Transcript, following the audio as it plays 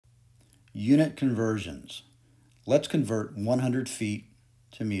Unit conversions. Let's convert 100 feet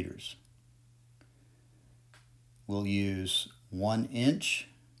to meters. We'll use 1 inch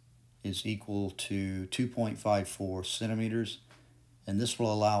is equal to 2.54 centimeters, and this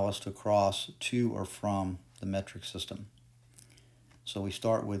will allow us to cross to or from the metric system. So we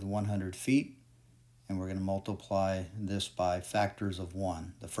start with 100 feet, and we're going to multiply this by factors of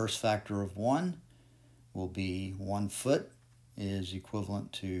 1. The first factor of 1 will be 1 foot is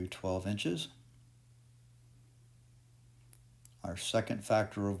equivalent to 12 inches. Our second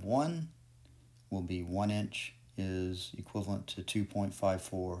factor of 1 will be 1 inch is equivalent to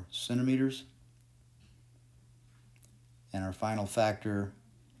 2.54 centimeters. And our final factor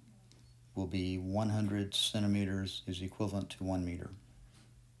will be 100 centimeters is equivalent to 1 meter.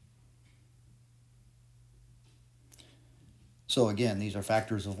 So again, these are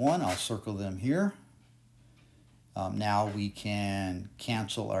factors of 1. I'll circle them here. Now we can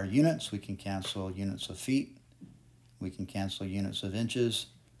cancel our units. We can cancel units of feet. We can cancel units of inches.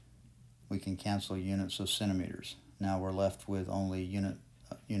 We can cancel units of centimeters. Now we're left with only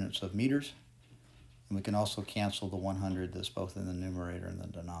units of meters. And we can also cancel the 100 that's both in the numerator and the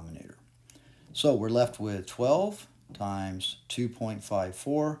denominator. So we're left with 12 times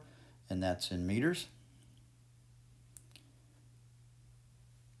 2.54, and that's in meters.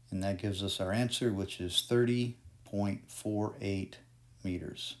 And that gives us our answer, which is 30.48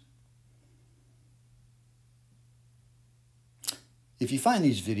 meters. If you find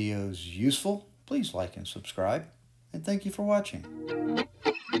these videos useful, please like and subscribe, and thank you for watching.